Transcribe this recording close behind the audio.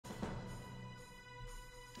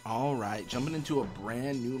Alright, jumping into a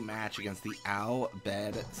brand new match against the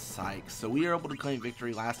Bhed Psyches. So we were able to claim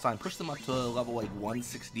victory last time, push them up to level like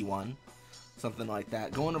 161, something like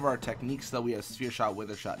that. Going over our techniques though, we have Sphere Shot,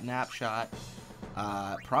 Wither Shot, Nap Shot.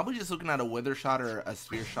 Probably just looking at a Wither Shot or a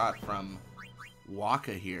Sphere Shot from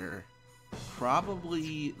Waka here.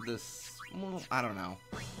 Probably this, well, I don't know.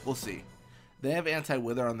 We'll see. They have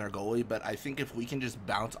anti-Wither on their goalie, but I think if we can just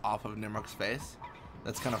bounce off of Nimruk's face,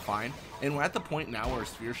 that's kind of fine. And we're at the point now where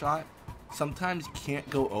Sphere Shot sometimes can't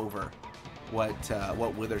go over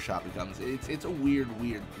what Wither Shot becomes. It's a weird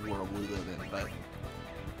world we live in, but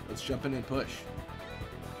let's jump in and push.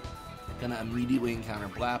 Gonna immediately encounter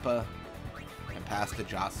Blappa and pass to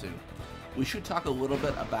Jasu. We should talk a little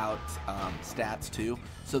bit about stats too.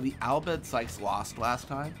 So the Bhed Psyches lost last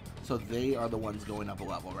time, so they are the ones going up a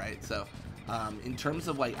level, right? So in terms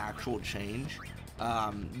of like actual change,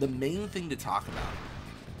 the main thing to talk about,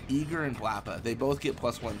 Eager and Blappa, they both get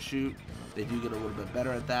 +1 shoot. They do get a little bit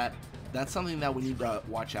better at that. That's something that we need to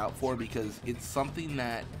watch out for because it's something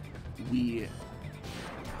that we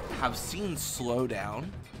have seen slow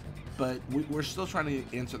down, but we're still trying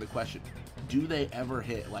to answer the question, do they ever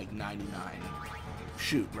hit like 99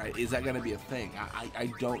 shoot, right? Is that going to be a thing?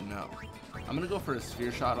 I don't know. I'm going to go for a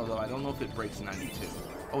Sphere Shot, although I don't know if it breaks 92.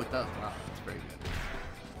 Oh, it does. Wow, that's very good.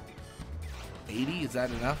 80, is that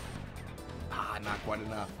enough? Ah, not quite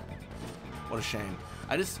enough. What a shame.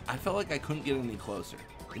 I felt like I couldn't get any closer.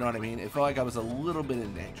 You know what I mean? It felt like I was a little bit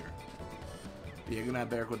in danger. But you're going to have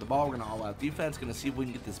Barrick with the ball. We're going to all out defense. Going to see if we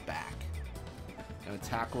can get this back. Going to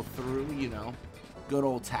tackle through, you know. Good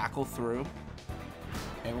old tackle through.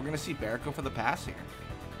 And we're going to see Barrick go for the pass here.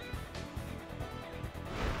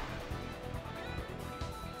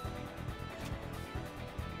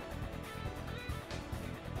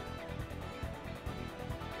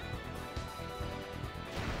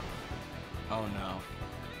 Oh no.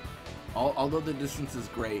 Although the distance is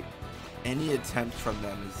great, any attempt from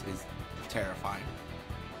them is terrifying.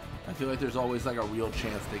 I feel like there's always like a real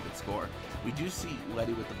chance they could score. We do see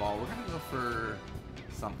Letty with the ball. We're going to go for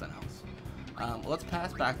something else. Let's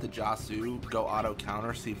pass back to Jasu, go auto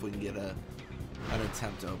counter, see if we can get an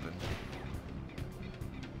attempt open.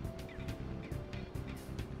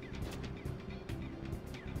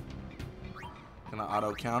 Gonna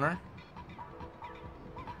auto counter.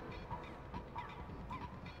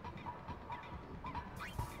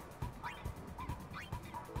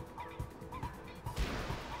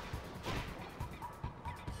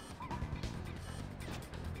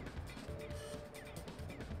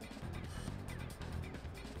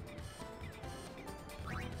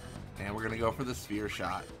 And we're going to go for the Sphere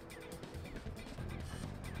Shot.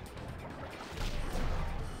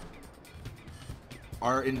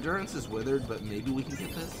 Our endurance is withered, but maybe we can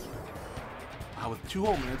get this. With 2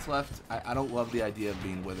 whole minutes left, I don't love the idea of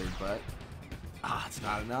being withered, but it's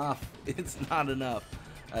not enough. It's not enough.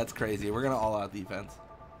 That's crazy. We're going to all out defense.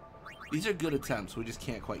 These are good attempts. We just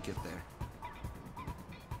can't quite get there.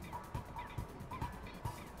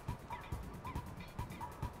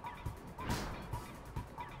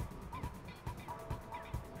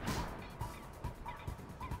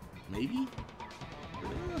 Maybe?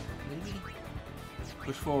 Maybe?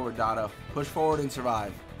 Push forward, Dotto. Push forward and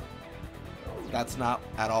survive. That's not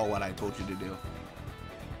at all what I told you to do.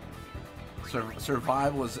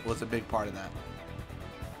 Survive was a big part of that.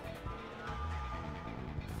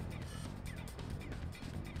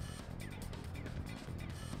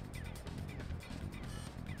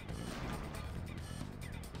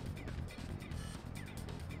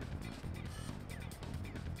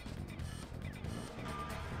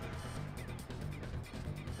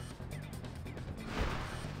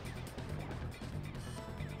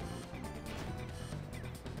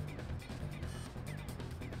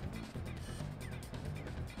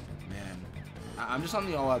 I'm just on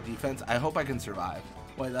the all-out defense. I hope I can survive.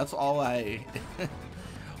 Wait, that's all I...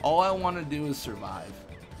 all I want to do is survive.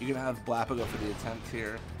 You're going to have Blappa go for the attempt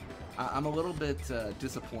here. I'm a little bit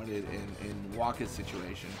disappointed in Waka's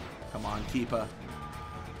situation. Come on, Keepa.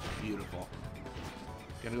 Beautiful.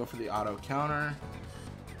 Gonna go for the auto counter.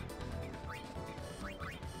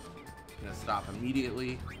 Gonna stop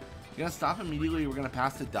immediately. Gonna stop immediately. We're gonna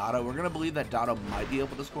pass to Dotto. We're gonna believe that Dotto might be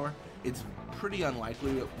able to score. It's pretty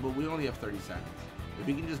unlikely, but we only have 30 seconds. If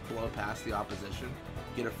we can just blow past the opposition,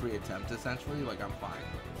 get a free attempt essentially, like I'm fine.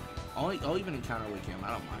 I'll even encounter with him.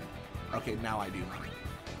 I don't mind. Okay, now I do mind.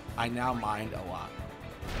 I now mind a lot.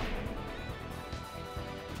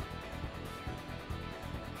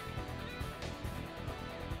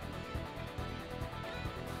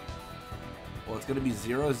 Well, it's going to be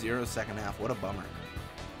 0-0 second half. What a bummer.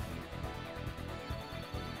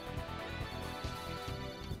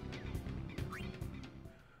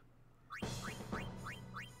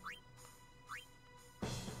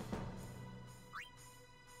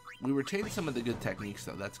 We retained some of the good techniques,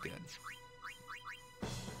 though. That's good.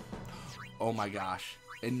 Oh my gosh.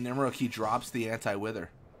 And Nimrok, he drops the anti-wither.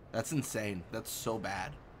 That's insane. That's so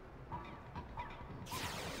bad.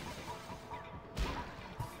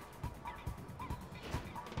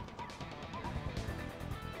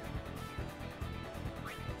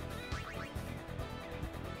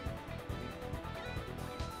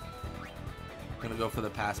 Gonna go for the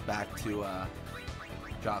pass back to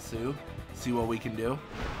Jasu. See what we can do.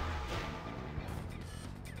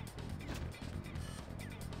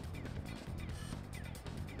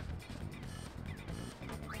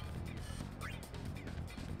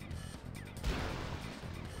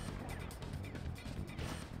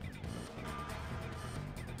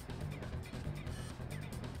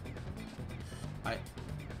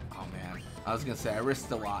 Oh man, I was gonna say I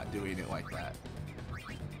risked a lot doing it like that.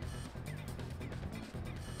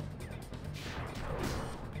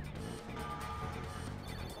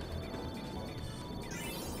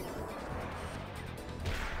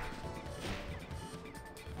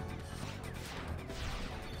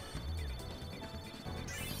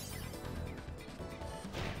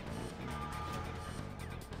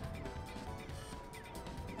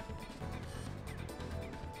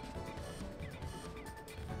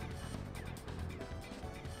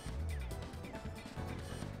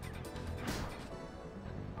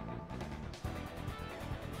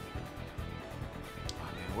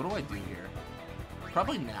 What do I do here?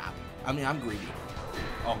 Probably nap. I mean, I'm greedy.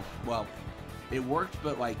 Oh, well, it worked,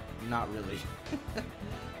 but, like, not really.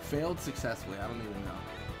 Failed successfully. I don't even know.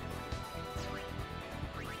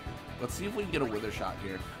 Let's see if we can get a wither shot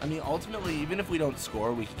here. I mean, ultimately, even if we don't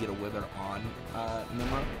score, we could get a wither on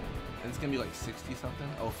Nimrok. And it's going to be, like, 60-something?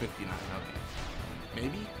 Oh, 59. Okay.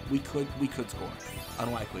 Maybe? We could score.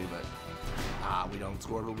 Unlikely, but... we don't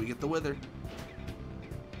score, but we get the wither.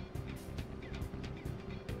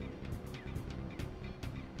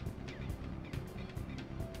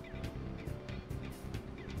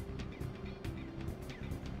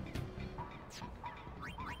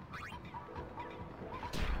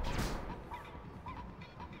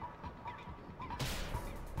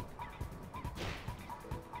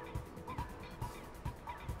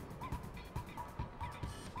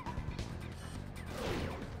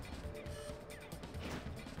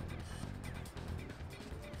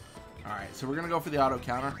 Alright, so we're going to go for the auto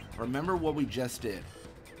counter. Remember what we just did.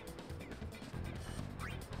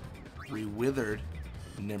 We withered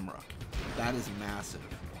Nimrok. That is massive.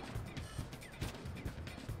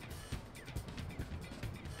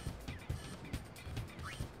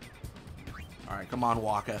 Alright, come on,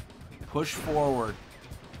 Waka. Push forward.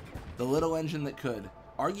 The little engine that could.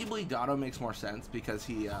 Arguably, Dotto makes more sense because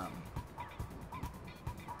he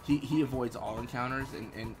avoids all encounters,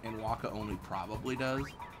 and Waka only probably does.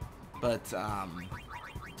 But,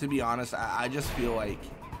 to be honest, I just feel like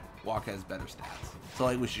Waka has better stats. So,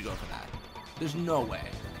 like, we should go for that. There's no way.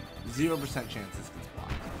 0% chance this gets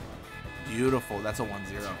blocked. Beautiful. That's a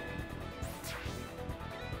 1-0.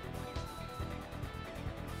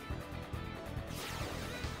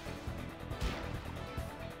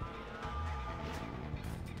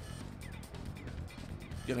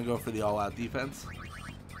 Gonna go for the all-out defense.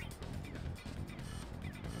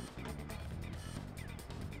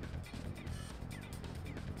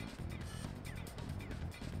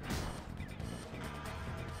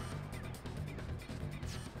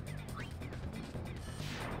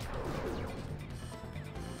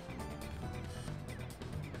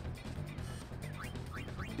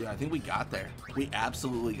 Yeah, I think we got there. We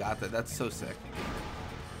absolutely got there. That's so sick.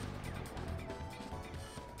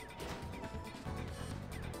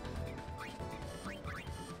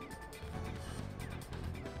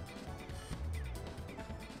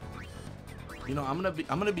 You know, I'm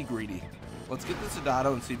gonna be greedy. Let's get this to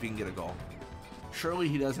Dotto and see if he can get a goal. Surely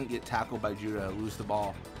he doesn't get tackled by Judah, lose the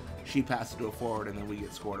ball. She passes to a forward and then we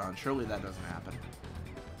get scored on. Surely that doesn't happen.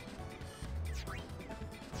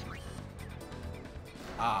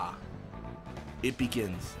 Ah, it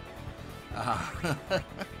begins. Ah.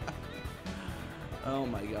 Oh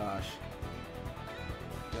my gosh.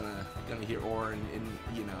 Gonna hear Orin in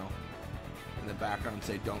you know, in the background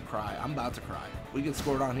say don't cry. I'm about to cry. We get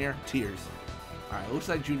scored on here. Tears. All right, looks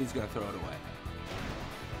like Judah's gonna throw it away.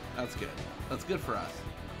 That's good. That's good for us.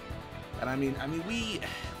 And I mean we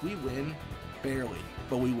win barely,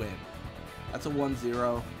 but we win. That's a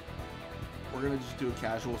 1-0. We're gonna just do a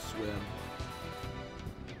casual swim.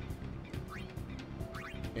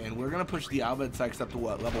 And we're going to push the Bhed Psyches up to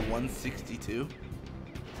what? Level 162?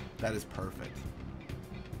 That is perfect.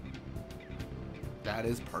 That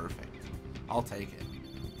is perfect. I'll take it.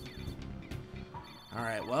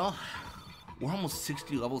 Alright, well, We're almost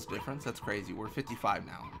 60 levels difference. That's crazy. We're 55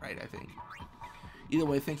 now, right? I think. Either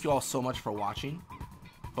way, thank you all so much for watching.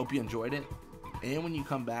 Hope you enjoyed it. And when you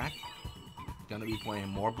come back, gonna be playing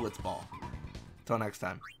more Blitzball. Till next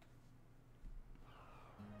time.